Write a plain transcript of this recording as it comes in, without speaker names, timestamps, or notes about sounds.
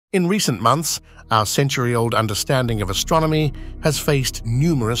In recent months, our century-old understanding of astronomy has faced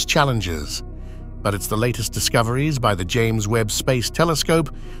numerous challenges, but it's the latest discoveries by the James Webb Space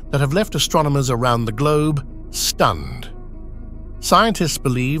Telescope that have left astronomers around the globe stunned. Scientists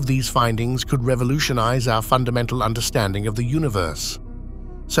believe these findings could revolutionize our fundamental understanding of the universe.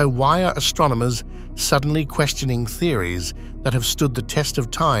 So why are astronomers suddenly questioning theories that have stood the test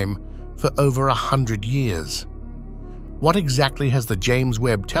of time for over 100 years? What exactly has the James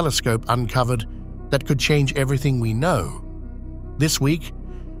Webb Telescope uncovered that could change everything we know? This week,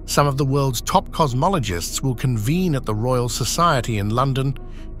 some of the world's top cosmologists will convene at the Royal Society in London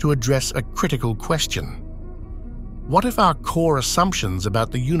to address a critical question. What if our core assumptions about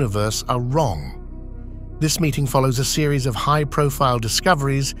the universe are wrong? This meeting follows a series of high-profile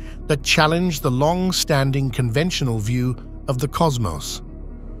discoveries that challenge the long-standing conventional view of the cosmos.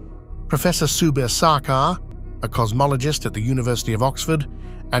 Professor Subir Sarkar, a cosmologist at the University of Oxford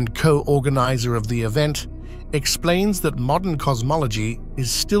and co-organizer of the event, explains that modern cosmology is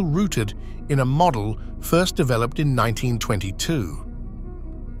still rooted in a model first developed in 1922.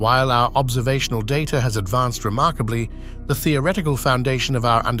 While our observational data has advanced remarkably, the theoretical foundation of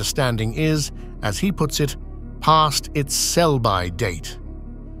our understanding is, as he puts it, past its sell-by date.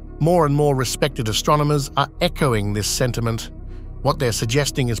 More and more respected astronomers are echoing this sentiment. What they're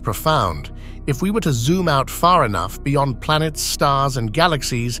suggesting is profound. If we were to zoom out far enough beyond planets, stars, and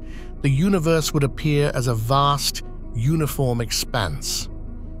galaxies, the universe would appear as a vast, uniform expanse.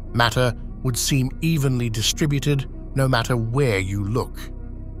 Matter would seem evenly distributed no matter where you look.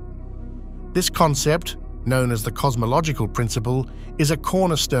 This concept, known as the cosmological principle, is a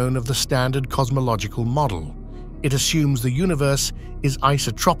cornerstone of the standard cosmological model. It assumes the universe is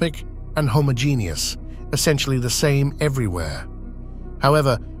isotropic and homogeneous, essentially the same everywhere.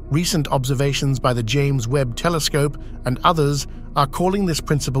 However, recent observations by the James Webb Telescope and others are calling this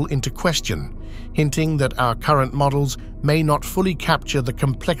principle into question, hinting that our current models may not fully capture the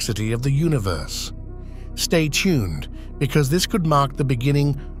complexity of the universe. Stay tuned, because this could mark the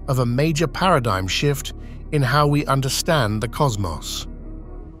beginning of a major paradigm shift in how we understand the cosmos.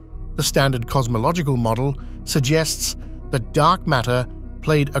 The standard cosmological model suggests that dark matter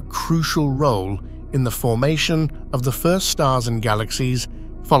played a crucial role in the formation of the first stars and galaxies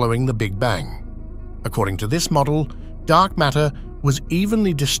following the Big Bang. According to this model, dark matter was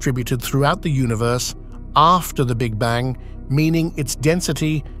evenly distributed throughout the universe after the Big Bang, meaning its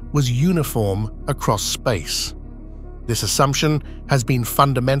density was uniform across space. This assumption has been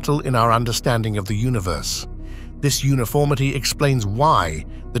fundamental in our understanding of the universe. This uniformity explains why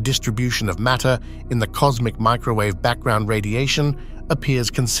the distribution of matter in the cosmic microwave background radiation appears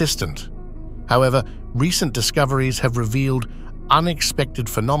consistent. However, recent discoveries have revealed unexpected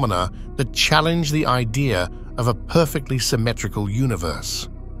phenomena that challenge the idea of a perfectly symmetrical universe.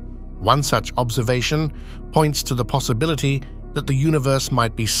 One such observation points to the possibility that the universe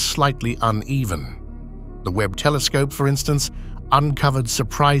might be slightly uneven. The Webb telescope, for instance, uncovered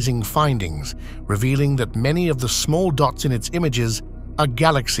surprising findings, revealing that many of the small dots in its images are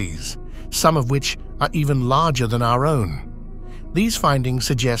galaxies, some of which are even larger than our own. These findings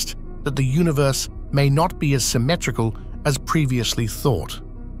suggest that the universe may not be as symmetrical as previously thought.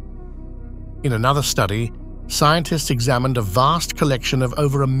 In another study, scientists examined a vast collection of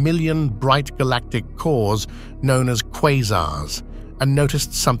over 1 million bright galactic cores known as quasars and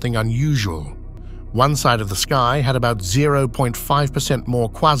noticed something unusual. One side of the sky had about 0.5% more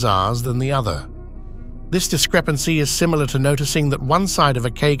quasars than the other. This discrepancy is similar to noticing that one side of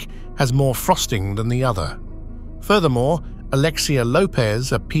a cake has more frosting than the other. Furthermore, Alexia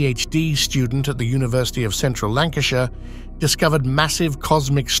Lopez, a PhD student at the University of Central Lancashire, discovered massive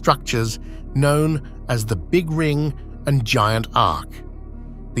cosmic structures known as the Big Ring and Giant Arc.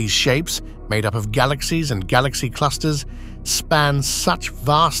 These shapes, made up of galaxies and galaxy clusters, span such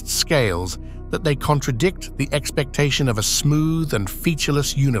vast scales that they contradict the expectation of a smooth and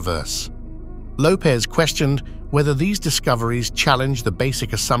featureless universe. Lopez questioned whether these discoveries challenge the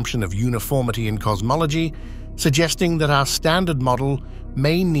basic assumption of uniformity in cosmology, suggesting that our standard model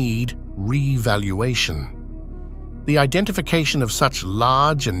may need re-evaluation. The identification of such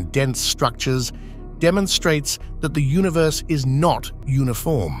large and dense structures demonstrates that the universe is not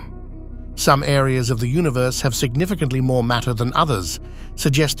uniform. Some areas of the universe have significantly more matter than others,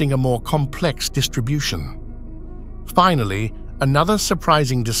 suggesting a more complex distribution. Finally, another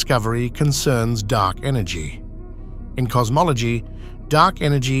surprising discovery concerns dark energy. In cosmology, dark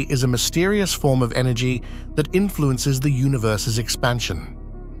energy is a mysterious form of energy that influences the universe's expansion.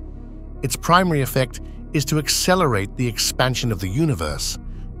 Its primary effect is to accelerate the expansion of the universe,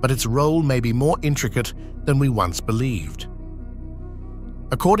 but its role may be more intricate than we once believed.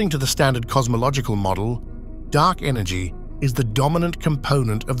 According to the standard cosmological model, dark energy is the dominant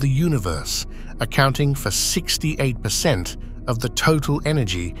component of the universe, accounting for 68% of the total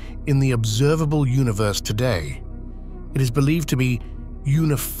energy in the observable universe today. It is believed to be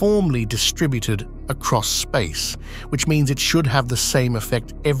uniformly distributed across space, which means it should have the same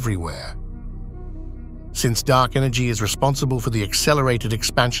effect everywhere. Since dark energy is responsible for the accelerated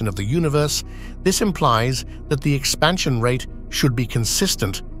expansion of the universe, this implies that the expansion rate should be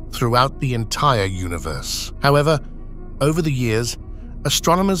consistent throughout the entire universe. However, over the years,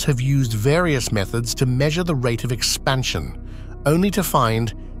 astronomers have used various methods to measure the rate of expansion, only to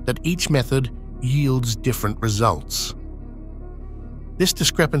find that each method yields different results. This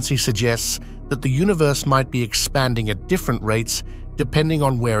discrepancy suggests that the universe might be expanding at different rates depending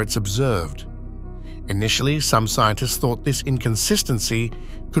on where it's observed. Initially, some scientists thought this inconsistency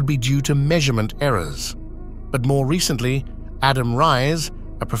could be due to measurement errors. But more recently, Adam Ries,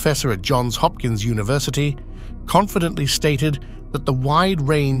 a professor at Johns Hopkins University, confidently stated that the wide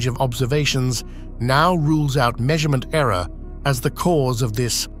range of observations now rules out measurement error as the cause of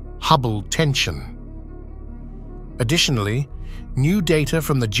this Hubble tension. Additionally, new data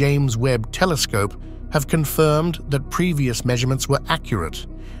from the James Webb Telescope have confirmed that previous measurements were accurate,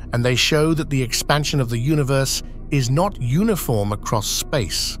 and they show that the expansion of the universe is not uniform across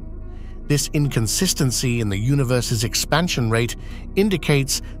space. This inconsistency in the universe's expansion rate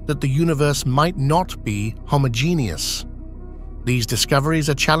indicates that the universe might not be homogeneous. These discoveries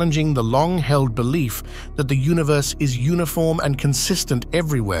are challenging the long-held belief that the universe is uniform and consistent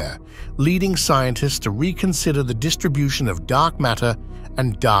everywhere, leading scientists to reconsider the distribution of dark matter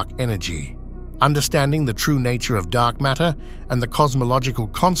and dark energy. Understanding the true nature of dark matter and the cosmological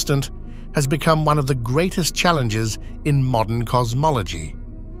constant has become one of the greatest challenges in modern cosmology.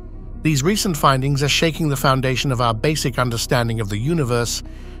 These recent findings are shaking the foundation of our basic understanding of the universe,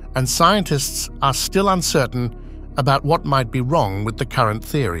 and scientists are still uncertain about what might be wrong with the current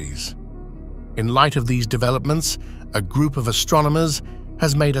theories. In light of these developments, a group of astronomers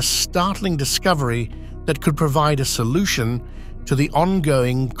has made a startling discovery that could provide a solution to the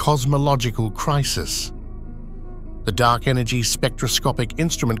ongoing cosmological crisis. The Dark Energy Spectroscopic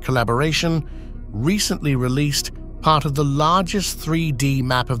Instrument Collaboration recently released part of the largest 3D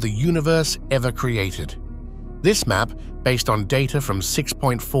map of the universe ever created. This map, based on data from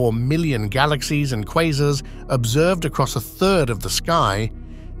 6.4 million galaxies and quasars observed across a third of the sky,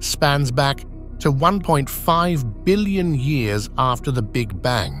 spans back to 1.5 billion years after the Big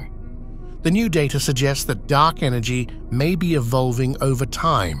Bang. The new data suggests that dark energy may be evolving over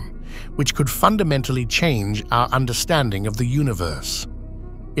time, which could fundamentally change our understanding of the universe.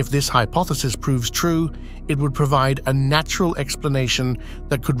 If this hypothesis proves true, it would provide a natural explanation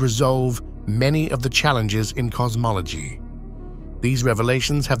that could resolve many of the challenges in cosmology. These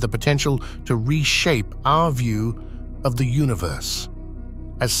revelations have the potential to reshape our view of the universe.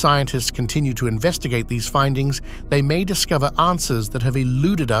 As scientists continue to investigate these findings, they may discover answers that have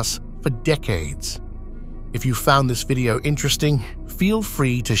eluded us for decades. If you found this video interesting, feel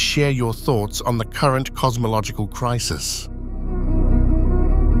free to share your thoughts on the current cosmological crisis.